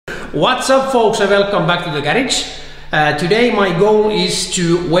What's up, folks, and welcome back to the garage. Today my goal is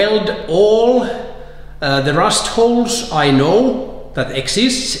to weld all the rust holes I know that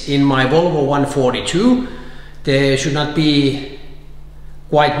exists in my Volvo 142. There should not be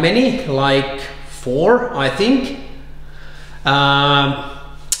quite many, like 4 I think. But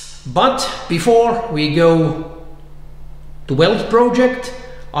before we go to weld project,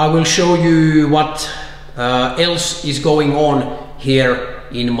 I will show you what else is going on here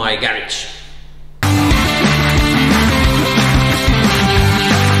in my garage.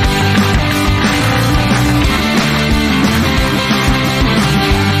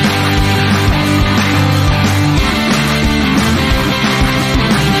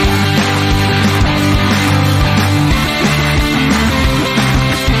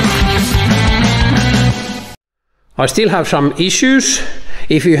 I still have some issues.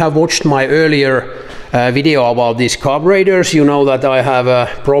 If you have watched my earlier video about these carburetors, you know that I have a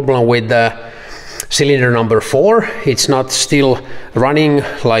problem with the cylinder number 4. It's not still running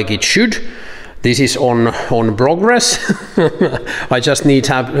like it should. This is on progress. I just need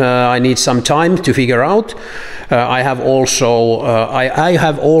I need some time to figure out. I have also I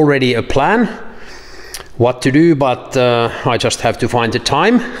have already a plan what to do, but I just have to find the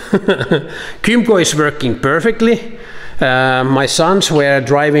time. Kymco is working perfectly. My sons were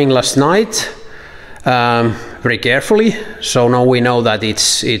driving last night very carefully, so now we know that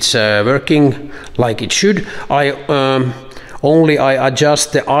it's working like it should. I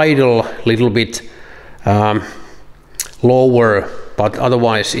adjust the idle a little bit lower, but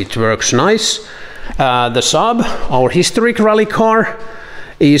otherwise it works nice. The Saab, our historic rally car,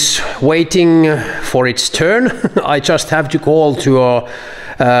 is waiting for its turn. I just have to call to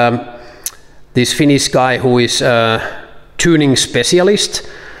this Finnish guy who is a tuning specialist,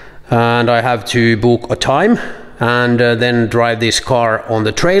 and I have to book a time and then drive this car on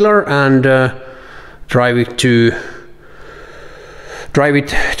the trailer and drive it to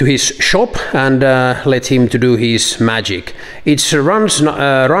his shop and let him to do his magic. It runs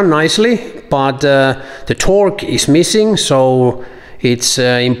run nicely, but the torque is missing, so it's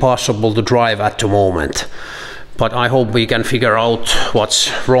impossible to drive at the moment. But I hope we can figure out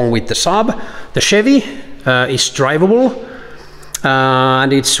what's wrong with the Saab. The Chevy is drivable,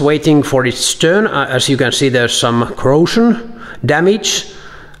 and it's waiting for its turn. As you can see, there's some corrosion damage.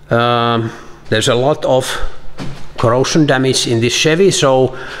 There's a lot of corrosion damage in this Chevy,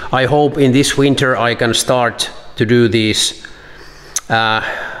 so I hope in this winter I can start to do this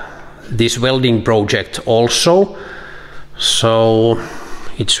welding project also. So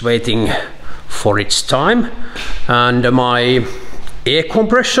it's waiting for its time. And my air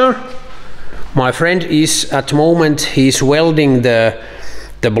compressor, my friend is at the moment, he's welding the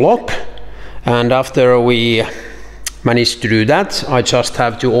block, and after we manage to do that, I just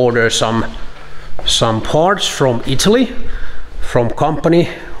have to order some parts from Italy, from company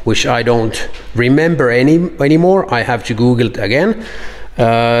which I don't remember anymore. I have to Google it again.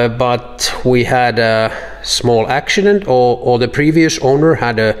 But we had a small accident, or the previous owner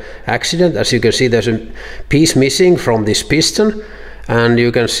had an accident. As you can see, there's a piece missing from this piston, and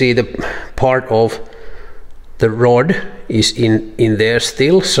you can see the part of the rod is in there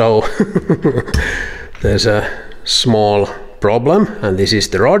still, so there's a small problem, and this is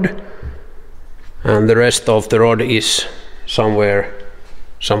the rod, and the rest of the rod is somewhere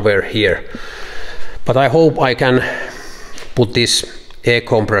here. But I hope I can put this air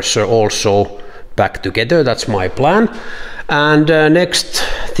compressor also back together. That's my plan. And next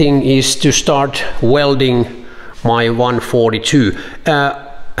thing is to start welding my 142.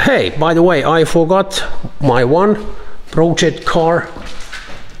 Hey, by the way, I forgot my one project car.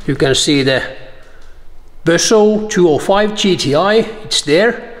 You can see the Volvo 205 GTI, it's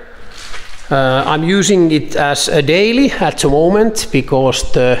there. I'm using it as a daily at the moment because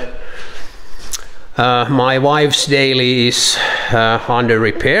my wife's daily is under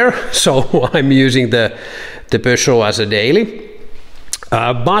repair, so I'm using the Volvo as a daily.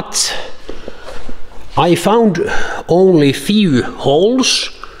 But I found only few holes.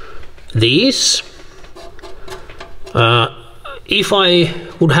 These. If I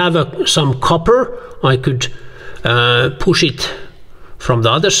would have some copper, I could push it from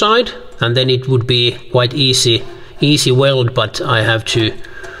the other side, and then it would be quite easy weld. But I have to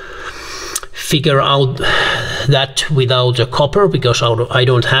figure out that without a copper, because I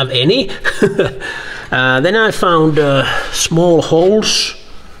don't have any. Then I found small holes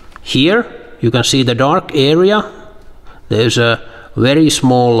here. You can see the dark area. There's a very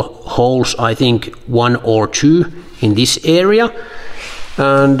small holes, I think 1 or 2 in this area.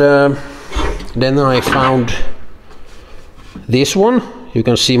 And then I found this one. You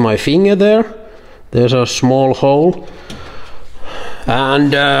can see my finger there. There's a small hole.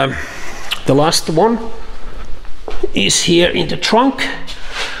 And the last one is here in the trunk.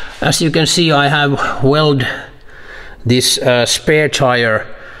 As you can see, I have welded this spare tire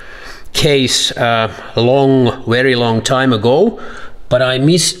case very long time ago, but I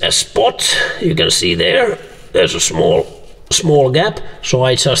missed a spot. You can see there's a small gap, so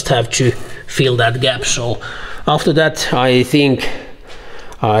I just have to fill that gap. So after that, I think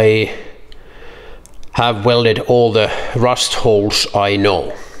I have welded all the rust holes I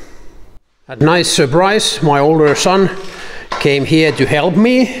know. A nice surprise, my older son came here to help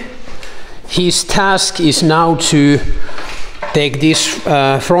me. His task is now to take this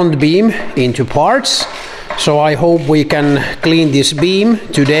front beam into parts. So I hope we can clean this beam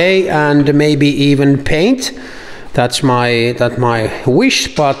today and maybe even paint. That's my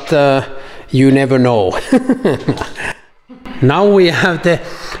wish, but you never know. Now we have the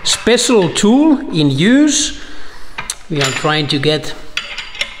special tool in use. We are trying to get,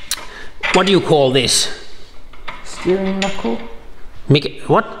 what do you call this? Steering knuckle.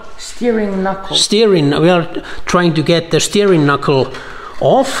 What? Steering knuckle. We are trying to get the steering knuckle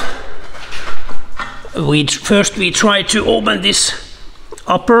off. First we try to open this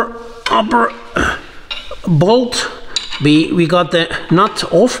upper bolt. We got the nut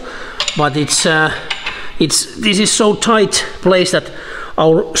off, but this is so tight place that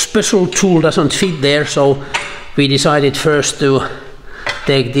our special tool doesn't fit there. So we decided first to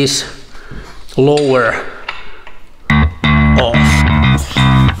take this lower off.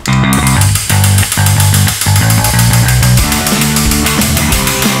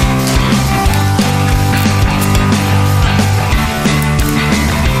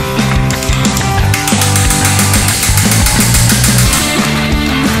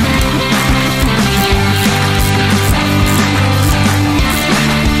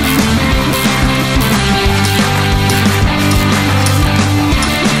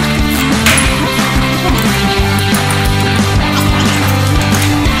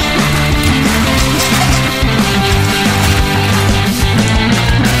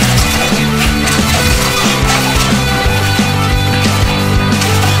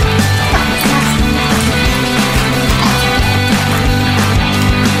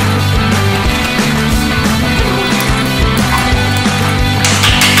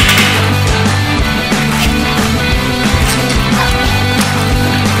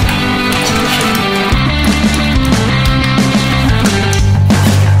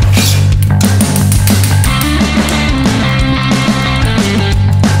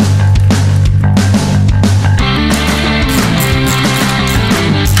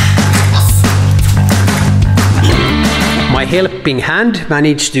 Helping hand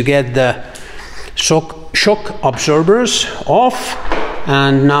managed to get the shock absorbers off,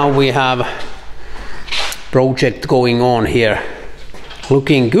 and now we have project going on here,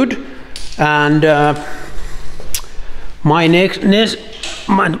 looking good. And my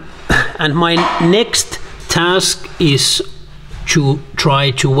next task is to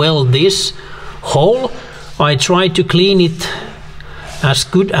try to weld this hole. I try to clean it as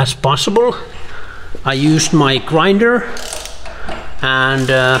good as possible. I used my grinder and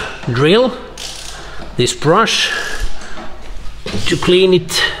drill, this brush, to clean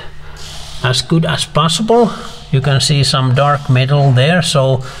it as good as possible. You can see some dark metal there,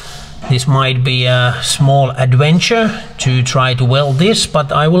 so this might be a small adventure to try to weld this,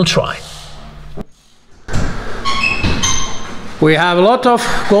 but I will try. We have a lot of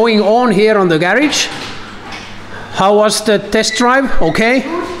going on here on the garage. How was the test drive? Okay?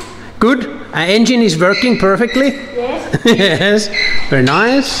 Good? Engine is working perfectly? Yes. Yes, very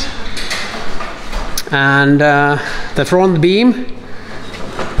nice. And the front beam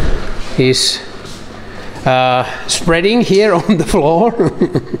is spreading here on the floor.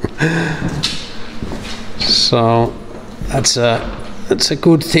 So that's a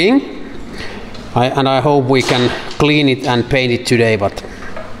good thing. I hope we can clean it and paint it today, but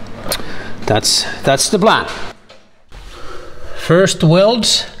that's the plan. First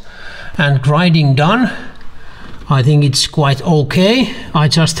welds and grinding done. I think it's quite okay. I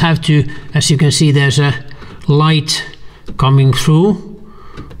just have to, as you can see, there's a light coming through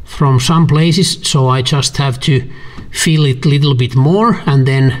from some places, so I just have to fill it a little bit more and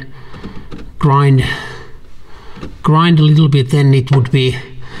then grind a little bit, then it would be,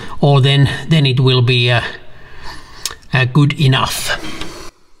 or then it will be good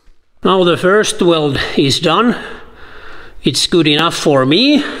enough. Now the first weld is done. It's good enough for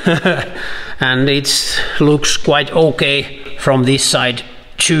me and it looks quite okay from this side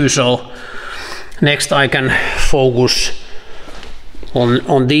too, so next I can focus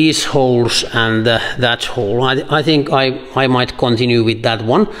on these holes and that hole. I think I might continue with that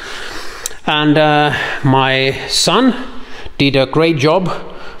one. And my son did a great job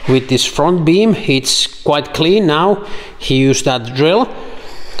with this front beam. It's quite clean now. He used that drill.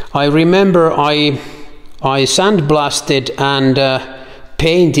 I remember I sandblasted and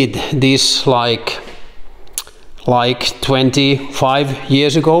painted this like 25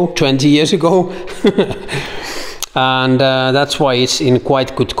 years ago, 20 years ago. And that's why it's in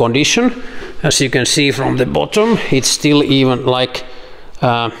quite good condition. As you can see from the bottom, it's still even like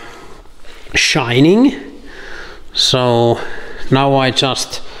shining. So now I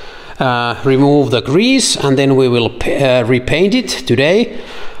just remove the grease and then we will repaint it today.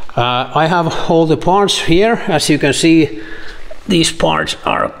 I have all the parts here. As you can see, these parts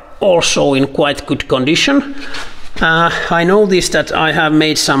are also in quite good condition. I noticed that I have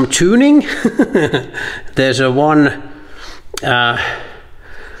made some tuning. There's a one,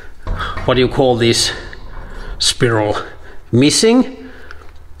 what do you call this, spiral missing.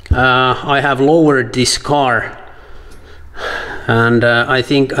 I have lowered this car, and I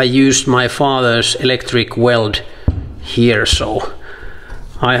think I used my father's electric weld here, so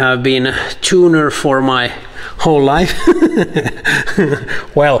I have been a tuner for my whole life.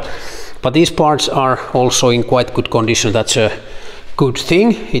 Well, but these parts are also in quite good condition. That's a good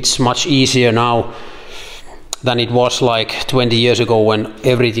thing. It's much easier now than it was like 20 years ago when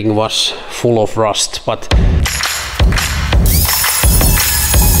everything was full of rust. But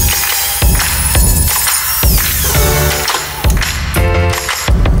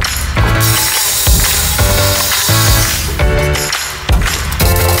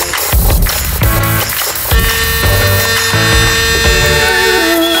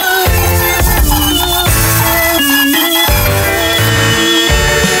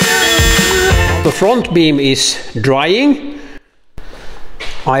the front beam is drying.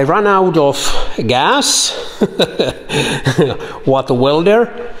 I ran out of gas. What a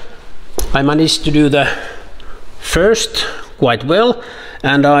welder. I managed to do the first quite well,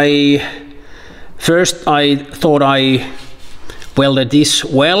 and I thought I welded this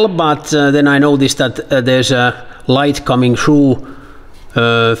well, but then I noticed that there's a light coming through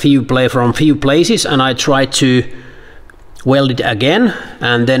from few places, and I tried to weld it again,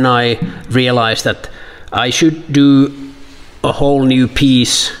 and then I realized that I should do a whole new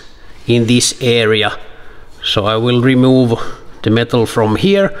piece in this area. So I will remove the metal from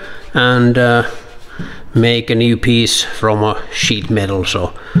here and make a new piece from a sheet metal.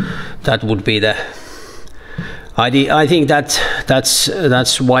 So that would be the I think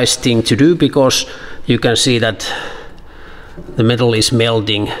that's wise thing to do, because you can see that the metal is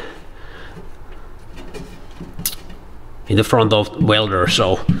melting in the front of the welder.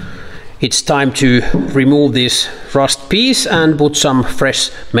 So it's time to remove this rust piece and put some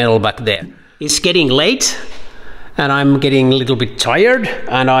fresh metal back there. It's getting late and I'm getting a little bit tired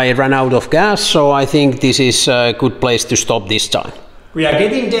and I ran out of gas, so I think this is a good place to stop this time. We are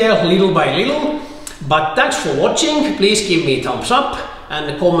getting there little by little, but thanks for watching. Please give me a thumbs up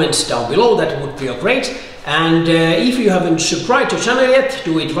and comments down below, that would be great. And if you haven't subscribed to the channel yet,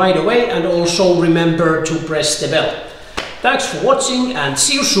 do it right away, and also remember to press the bell. Thanks for watching and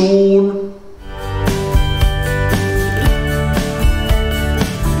see you soon!